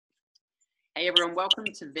Hey everyone, welcome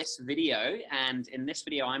to this video. And in this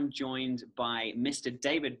video, I'm joined by Mr.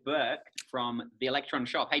 David Burk from the Electron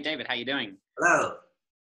Shop. Hey David, how you doing? Hello.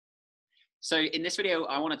 So in this video,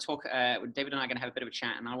 I want to talk, David and I are going to have a bit of a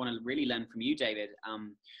chat, and I want to really learn from you, David,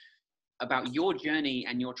 about your journey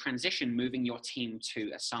and your transition moving your team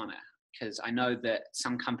to Asana. Because I know that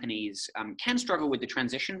some companies can struggle with the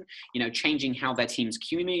transition, changing how their teams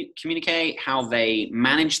communicate, how they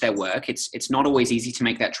manage their work. It's not always easy to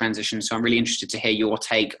make that transition. So I'm really interested to hear your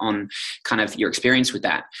take on kind of your experience with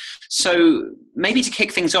that. So maybe to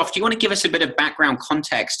kick things off, do you want to give us a bit of background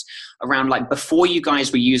context around, like, before you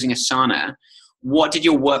guys were using Asana, what did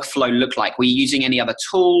your workflow look like? Were you using any other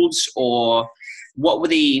tools, or what were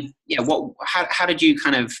how did you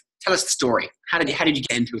kind of tell us the story? How did you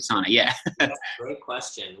get into Asana? Yeah. That's a great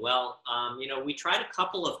question. Well, we tried a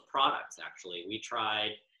couple of products, actually. We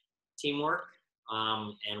tried Teamwork,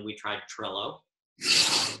 and we tried Trello.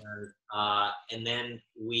 And then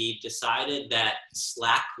we decided that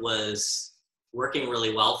Slack was working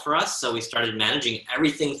really well for us, so we started managing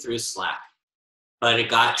everything through Slack. But it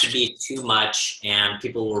got to be too much, and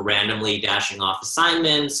people were randomly dashing off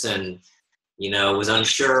assignments, and was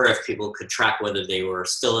unsure if people could track whether they were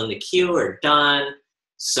still in the queue or done.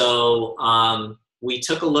 So we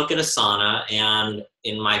took a look at Asana, and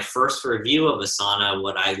in my first review of Asana,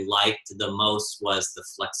 what I liked the most was the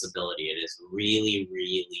flexibility. It is really,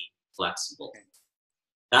 really flexible.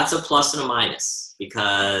 That's a plus and a minus,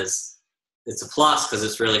 because it's a plus because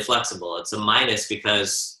it's really flexible. It's a minus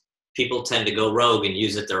because people tend to go rogue and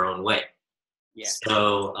use it their own way. Yeah.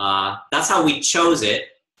 So that's how we chose it.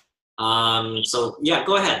 So yeah,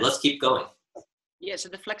 go ahead. Let's keep going. Yeah, so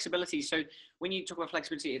the flexibility. So when you talk about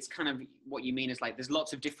flexibility, it's kind of what you mean is, like, there's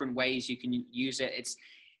lots of different ways you can use it.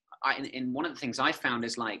 And one of the things I found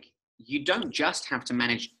is, like, you don't just have to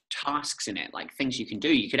manage tasks in it, like things you can do.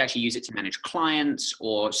 You could actually use it to manage clients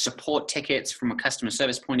or support tickets from a customer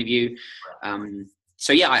service point of view.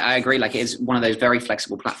 So yeah, I agree. Like, it is one of those very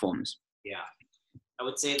flexible platforms. Yeah, I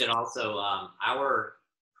would say that also our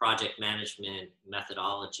project management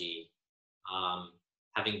methodology,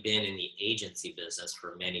 having been in the agency business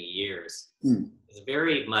for many years, is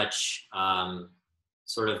very much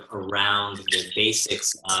sort of around the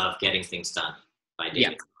basics of getting things done by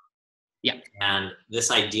data. Yeah. And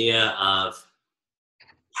this idea of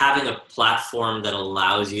having a platform that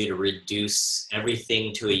allows you to reduce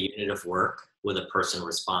everything to a unit of work with a person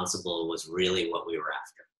responsible was really what we were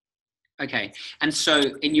after. Okay. And so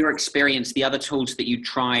in your experience, the other tools that you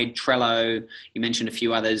tried, Trello, you mentioned a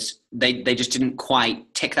few others, they just didn't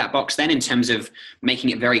quite tick that box then in terms of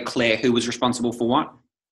making it very clear who was responsible for what?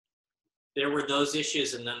 There were those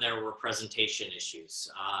issues, and then there were presentation issues.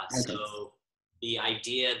 Okay. So the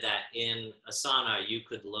idea that in Asana you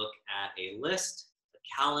could look at a list, a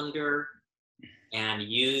calendar, and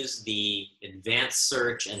use the advanced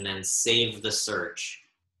search and then save the search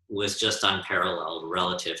was just unparalleled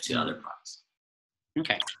relative to other products.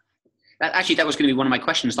 Okay. That was going to be one of my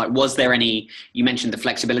questions. Like, was there any, you mentioned the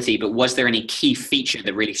flexibility, but was there any key feature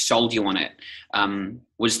that really sold you on it?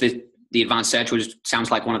 Was the advanced search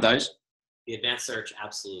sounds like one of those? The advanced search,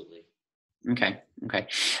 absolutely. Okay.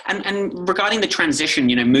 And regarding the transition,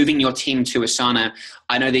 moving your team to Asana,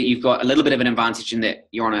 I know that you've got a little bit of an advantage in that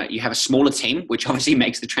you have a smaller team, which obviously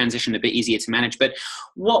makes the transition a bit easier to manage. But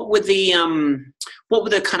what were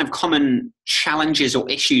the kind of common challenges or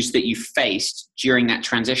issues that you faced during that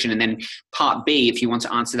transition? And then part B, if you want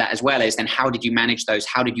to answer that as well, is then how did you manage those?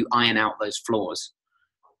 How did you iron out those flaws?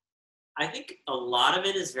 I think a lot of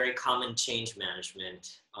it is very common change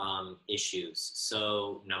management issues.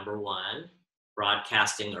 So number one,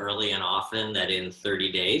 broadcasting early and often that in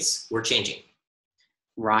 30 days, we're changing.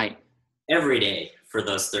 Right. Every day for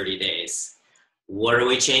those 30 days. What are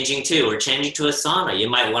we changing to? We're changing to Asana. You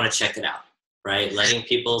might want to check it out, right? Letting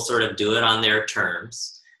people sort of do it on their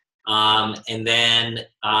terms. And then,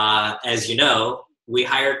 as you know, we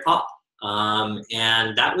hired Paul.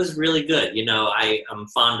 And that was really good. I am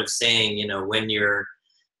fond of saying, when you're,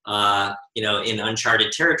 in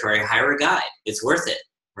uncharted territory, hire a guide. It's worth it,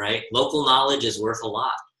 right? Local knowledge is worth a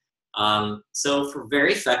lot. So for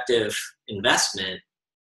very effective investment,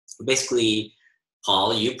 basically,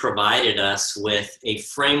 Paul, you provided us with a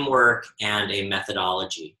framework and a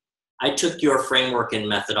methodology. I took your framework and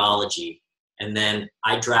methodology, and then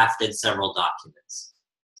I drafted several documents.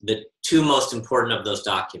 The two most important of those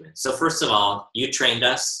documents. So first of all, you trained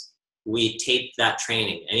us. We taped that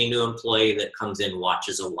training. Any new employee that comes in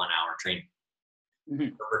watches a 1-hour training. Mm-hmm.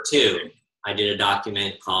 Number two, I did a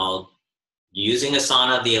document called Using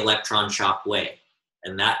Asana the Electron Shop Way.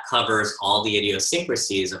 And that covers all the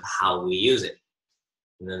idiosyncrasies of how we use it.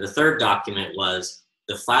 And then the third document was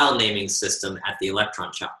the file naming system at the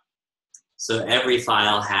Electron Shop. So every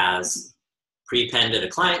file has prepended a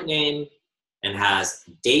client name and has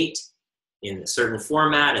date in a certain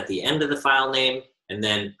format at the end of the file name, and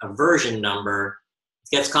then a version number.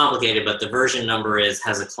 It gets complicated, but the version number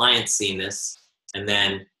has a client seen this, and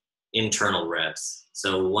then internal revs.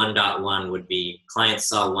 So 1.1 would be client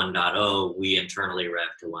saw 1.0, we internally rev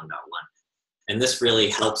to 1.1. And this really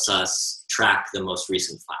helps us track the most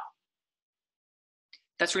recent file.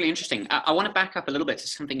 That's really interesting. I want to back up a little bit to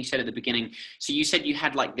something you said at the beginning. So you said you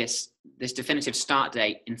had like this definitive start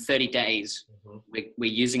date in 30 days. We're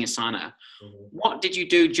using Asana. What did you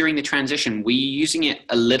do during the transition? Were you using it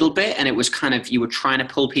a little bit and it was kind of, you were trying to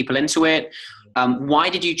pull people into it? Why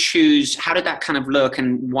did you choose, how did that kind of look,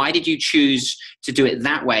 and why did you choose to do it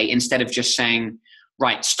that way instead of just saying,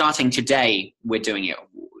 right, starting today, we're doing it?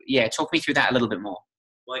 Yeah, talk me through that a little bit more.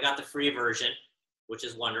 Well, I got the free version, which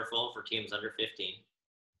is wonderful for teams under 15.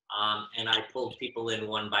 And I pulled people in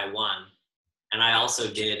one by one. And I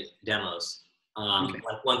also did demos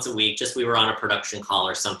like once a week. Just we were on a production call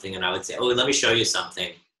or something, and I would say, oh, let me show you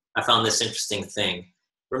something. I found this interesting thing.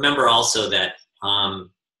 Remember also that,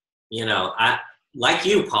 I, like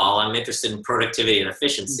you, Paul, I'm interested in productivity and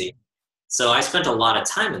efficiency. So I spent a lot of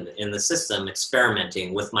time in the system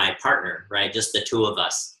experimenting with my partner, right? Just the two of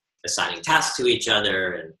us, assigning tasks to each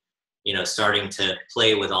other and, starting to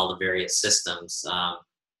play with all the various systems.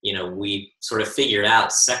 We sort of figured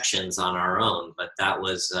out sections on our own, but that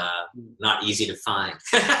was not easy to find.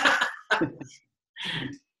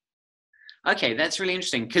 Okay, that's really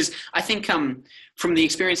interesting, because I think from the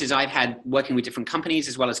experiences I've had working with different companies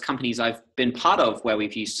as well as companies I've been part of where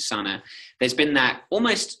we've used Asana, there's been that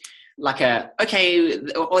almost like that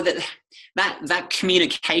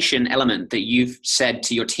communication element that you've said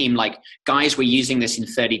to your team, like, guys, we're using this in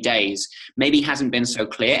 30 days, maybe hasn't been so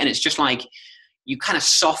clear. And it's just like, you kind of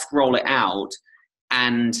soft roll it out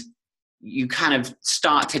and you kind of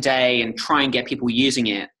start today and try and get people using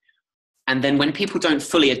it. And then when people don't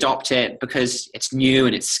fully adopt it because it's new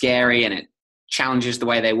and it's scary and it challenges the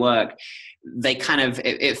way they work, they kind of,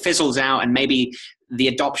 it fizzles out, and maybe the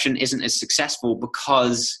adoption isn't as successful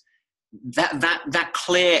because that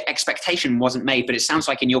clear expectation wasn't made. But it sounds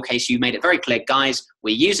like in your case, you made it very clear, guys,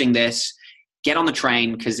 we're using this, get on the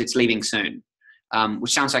train because it's leaving soon,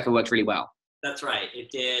 which sounds like it worked really well. That's right,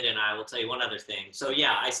 it did. And I will tell you one other thing. So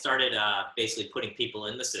yeah, I started basically putting people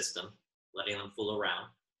in the system, letting them fool around.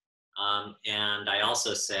 And I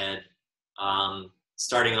also said,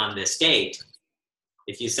 starting on this date,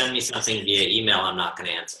 if you send me something via email, I'm not going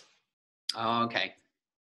to answer. Oh, okay.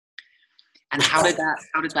 And how did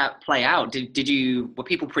that play out? Were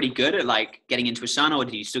people pretty good at like getting into Asana, or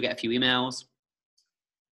did you still get a few emails?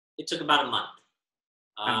 It took about a month.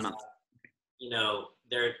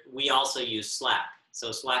 We also use Slack.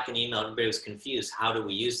 So Slack and email, everybody was confused. How do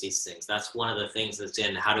we use these things? That's one of the things that's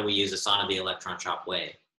in how do we use Asana the Electron Shop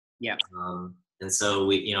way. Yeah. And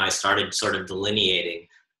so I started sort of delineating.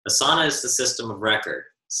 Asana is the system of record.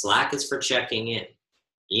 Slack is for checking in.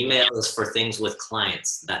 Email is for things with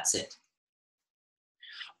clients. That's it.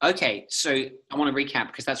 Okay, so I want to recap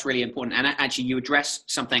because that's really important. And actually, you address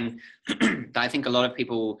something that I think a lot of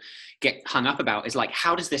people get hung up about is like,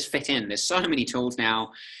 how does this fit in? There's so many tools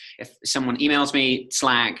now. If someone emails me,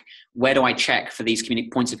 Slack, where do I check for these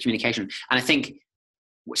points of communication? And I think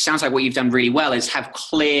what sounds like what you've done really well is have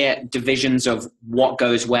clear divisions of what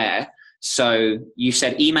goes where. So you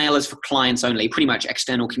said email is for clients only, pretty much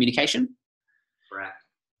external communication. Correct.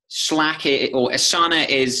 Slack or Asana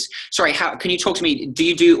is, sorry, can you talk to me? Do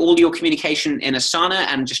you do all your communication in Asana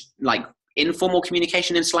and just like informal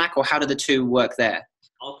communication in Slack, or how do the two work there?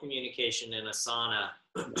 All communication in Asana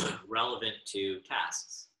relevant to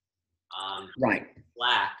tasks. Right.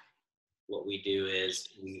 Slack, what we do is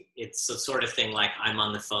it's a sort of thing like, I'm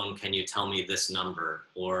on the phone, can you tell me this number?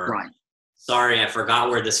 Or, right. Sorry, I forgot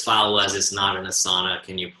where this file was. It's not in Asana.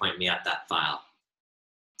 Can you point me at that file?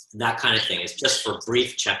 That kind of thing. It's just for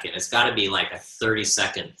brief check-in. It's got to be like a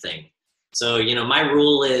 30-second thing. So, my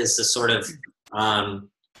rule is to sort of,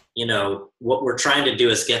 what we're trying to do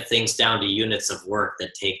is get things down to units of work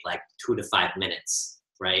that take like 2 to 5 minutes,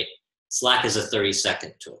 right? Slack is a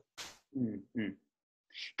 30-second tool. Mm-hmm.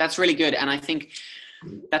 That's really good. And I think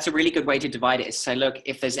that's a really good way to divide it, is say, look,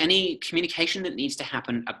 if there's any communication that needs to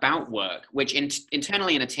happen about work, which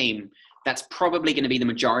internally in a team, that's probably going to be the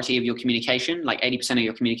majority of your communication, like 80% of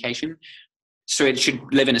your communication. So it should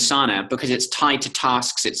live in Asana because it's tied to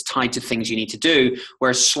tasks, it's tied to things you need to do,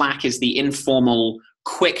 whereas Slack is the informal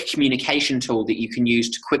quick communication tool that you can use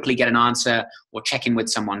to quickly get an answer or check in with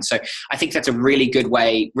someone. So I think that's a really good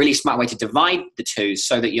way, really smart way to divide the two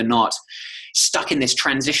so that you're not stuck in this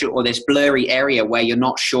transition or this blurry area where you're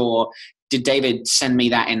not sure, did David send me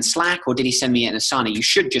that in Slack or did he send me it in Asana? You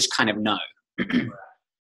should just kind of know.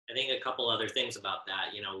 I think a couple other things about that.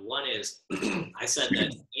 One is I said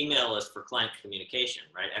that email is for client communication,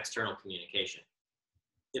 right? External communication.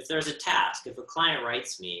 If there's a task, if a client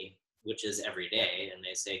writes me, which is every day, and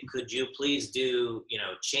they say, could you please do,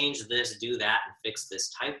 change this, do that, and fix this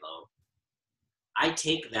typo, I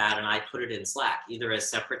take that and I put it in Slack, either as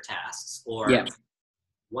separate tasks or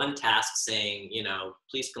one task saying,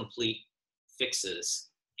 please complete fixes,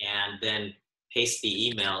 and then paste the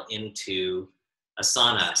email into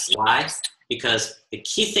Asana. Why? Because the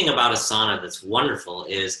key thing about Asana that's wonderful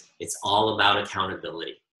is it's all about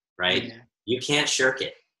accountability, right? Yeah. You can't shirk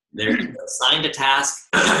it. They're assigned a task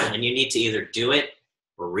and you need to either do it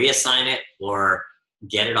or reassign it or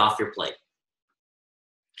get it off your plate.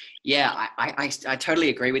 Yeah, I totally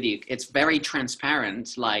agree with you. It's very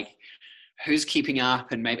transparent, like who's keeping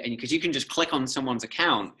up and because you can just click on someone's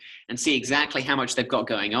account and see exactly how much they've got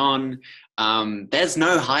going on. There's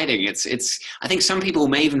no hiding. I think some people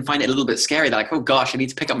may even find it a little bit scary. They're like, oh gosh, I need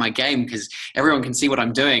to pick up my game because everyone can see what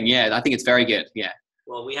I'm doing. Yeah, I think it's very good. Yeah.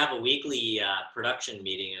 Well, we have a weekly production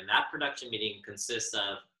meeting, and that production meeting consists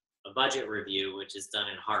of a budget review, which is done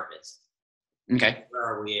in Harvest. Okay. Where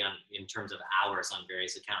are we in terms of hours on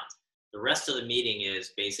various accounts? The rest of the meeting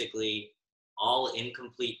is basically all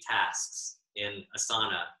incomplete tasks in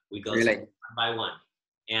Asana. We go through one by one.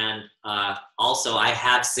 And also, I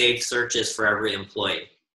have saved searches for every employee.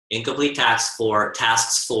 Incomplete tasks for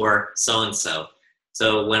so-and-so.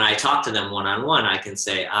 So when I talk to them one-on-one, I can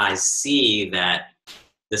say, I see that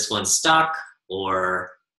this one's stuck,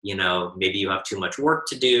 or, maybe you have too much work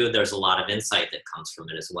to do. There's a lot of insight that comes from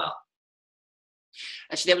it as well.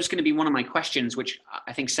 Actually, that was going to be one of my questions, which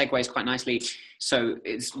I think segues quite nicely. So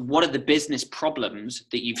what are the business problems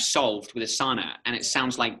that you've solved with Asana? And it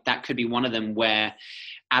sounds like that could be one of them where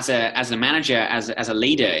as a manager, as a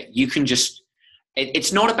leader, you can just,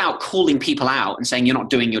 it's not about calling people out and saying you're not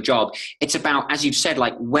doing your job. It's about, as you've said,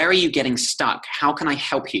 like, where are you getting stuck? How can I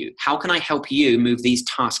help you? How can I help you move these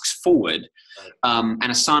tasks forward? And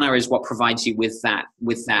Asana is what provides you with that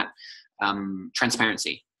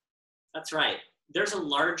transparency. That's right. There's a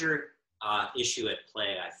larger issue at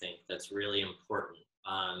play, I think, that's really important.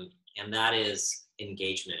 And that is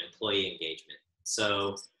engagement, employee engagement.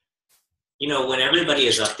 So, when everybody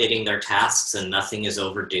is updating their tasks and nothing is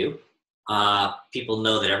overdue, people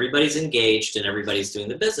know that everybody's engaged and everybody's doing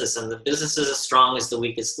the business, and the business is as strong as the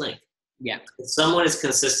weakest link. Yeah. If someone is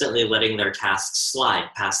consistently letting their tasks slide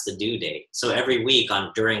past the due date. So every week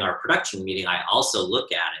during our production meeting, I also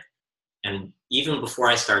look at it. And even before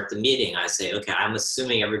I start the meeting, I say, okay, I'm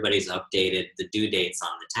assuming everybody's updated the due dates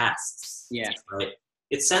on the tasks. Yeah. Right?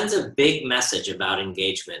 It sends a big message about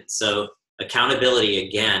engagement. So accountability,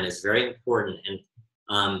 again, is very important. And,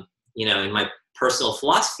 in my personal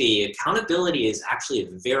philosophy, accountability is actually a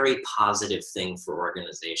very positive thing for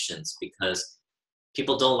organizations because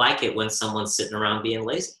people don't like it when someone's sitting around being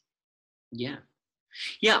lazy. Yeah.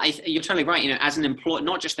 Yeah, you're totally right. As an employee,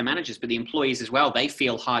 not just the managers, but the employees as well, they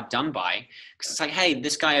feel hard done by because it's like, hey,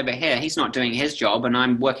 this guy over here, he's not doing his job and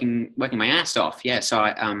I'm working my ass off. Yeah.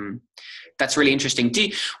 So that's really interesting.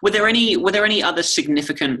 Were there any other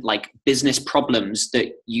significant like business problems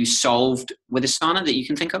that you solved with Asana that you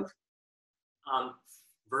can think of?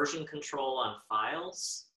 Version control on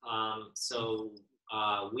files.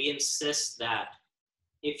 We insist that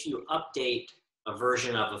if you update a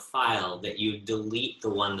version of a file, that you delete the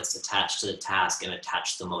one that's attached to the task and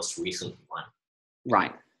attach the most recent one.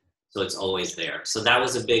 Right. So it's always there. So that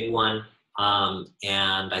was a big one.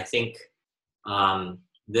 And I think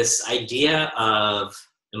this idea of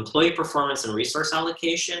employee performance and resource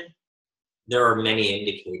allocation, there are many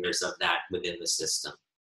indicators of that within the system.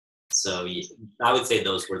 So I would say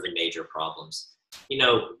those were the major problems.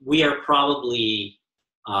 We are probably,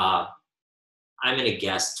 I'm going to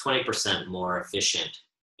guess 20% more efficient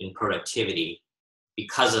in productivity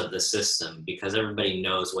because of the system, because everybody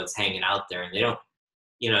knows what's hanging out there and they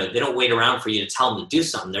don't wait around for you to tell them to do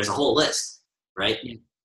something. There's a whole list, right?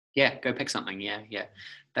 Yeah. Go pick something. Yeah.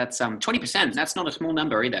 That's 20%. That's not a small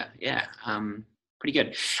number either. Yeah. Pretty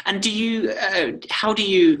good. And you've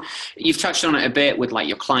touched on it a bit with like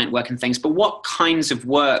your client work and things, but what kinds of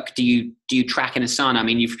work do you track in Asana? I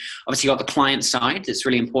mean, you've obviously got the client side. That's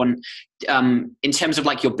really important. In terms of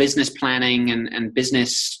like your business planning and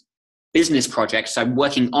business projects, so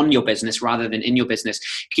working on your business rather than in your business.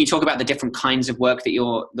 Can you talk about the different kinds of work that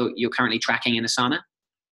you're currently tracking in Asana?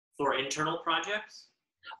 For internal projects?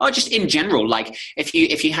 Or just in general, like if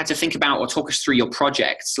you had to think about or talk us through your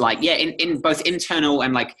projects, like, yeah, in both internal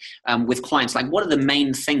and like with clients, like what are the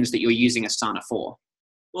main things that you're using Asana for?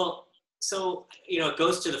 Well, so, it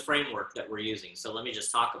goes to the framework that we're using. So let me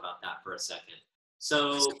just talk about that for a second.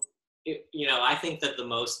 So, I think that the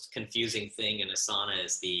most confusing thing in Asana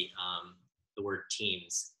is the word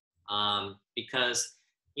teams, because,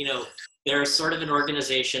 there's sort of an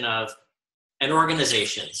organization,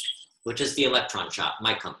 which is the Electron Shop,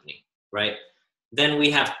 my company, right? Then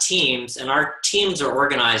we have teams, and our teams are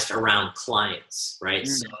organized around clients, right?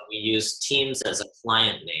 So we use teams as a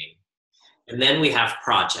client name. And then we have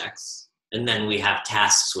projects, and then we have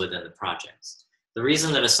tasks within the projects. The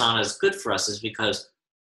reason that Asana is good for us is because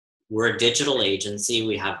we're a digital agency.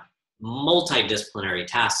 We have multidisciplinary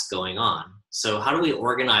tasks going on. So how do we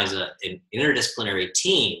organize an interdisciplinary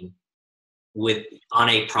team on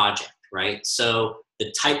a project, right? So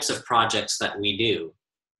the types of projects that we do.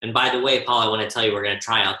 And by the way, Paul, I want to tell you, we're going to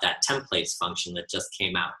try out that templates function that just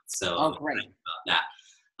came out. So great. About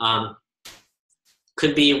that.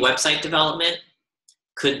 Could be website development,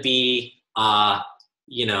 could be, a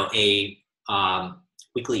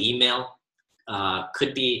weekly email,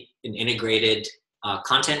 could be an integrated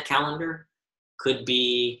content calendar, could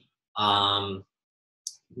be, blog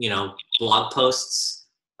posts,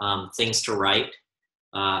 things to write,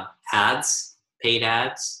 ads, paid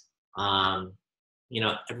ads.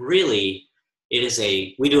 Really,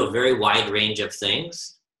 we do a very wide range of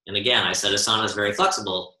things. And again, I said Asana is very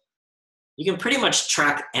flexible. You can pretty much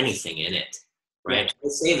track anything in it, right? Yeah. They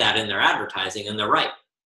say that in their advertising, and they're right.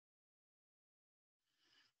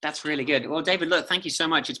 That's really good. Well, David, look, thank you so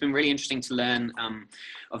much. It's been really interesting to learn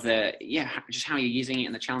just how you're using it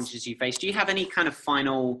and the challenges you face. Do you have any kind of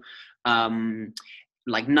final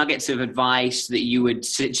like nuggets of advice that you would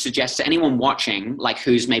suggest to anyone watching, like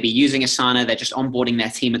who's maybe using Asana, they're just onboarding their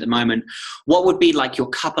team at the moment? What would be like your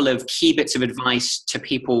couple of key bits of advice to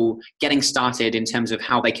people getting started in terms of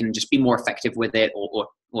how they can just be more effective with it or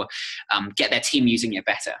get their team using it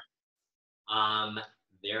better?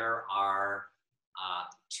 There are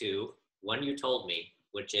two. One you told me,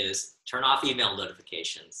 which is turn off email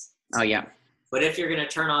notifications. Oh, yeah. But if you're going to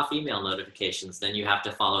turn off email notifications, then you have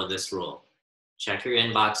to follow this rule. Check your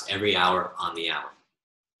inbox every hour on the hour,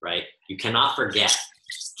 right? You cannot forget.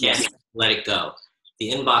 Can't let it go. The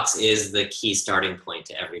inbox is the key starting point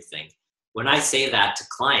to everything. When I say that to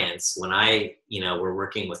clients, when we're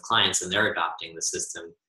working with clients and they're adopting the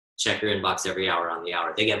system, check your inbox every hour on the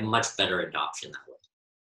hour. They get much better adoption that way.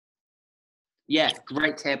 Yeah,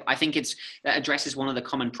 great tip. I think that addresses one of the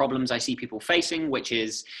common problems I see people facing, which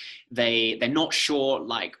is they're not sure,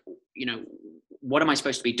 like, what am I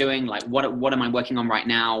supposed to be doing? Like, what am I working on right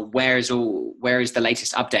now? Where is the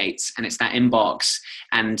latest updates? And it's that inbox.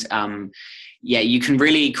 And you can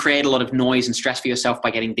really create a lot of noise and stress for yourself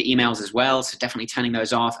by getting the emails as well. So definitely turning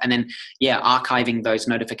those off. And then, archiving those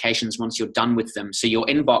notifications once you're done with them. So your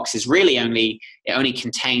inbox is really only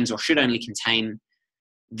contains or should only contain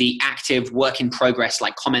the active work in progress,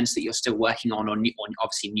 like comments that you're still working on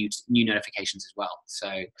obviously new notifications as well.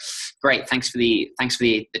 So great. Thanks for the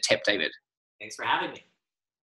tip, David. Thanks for having me.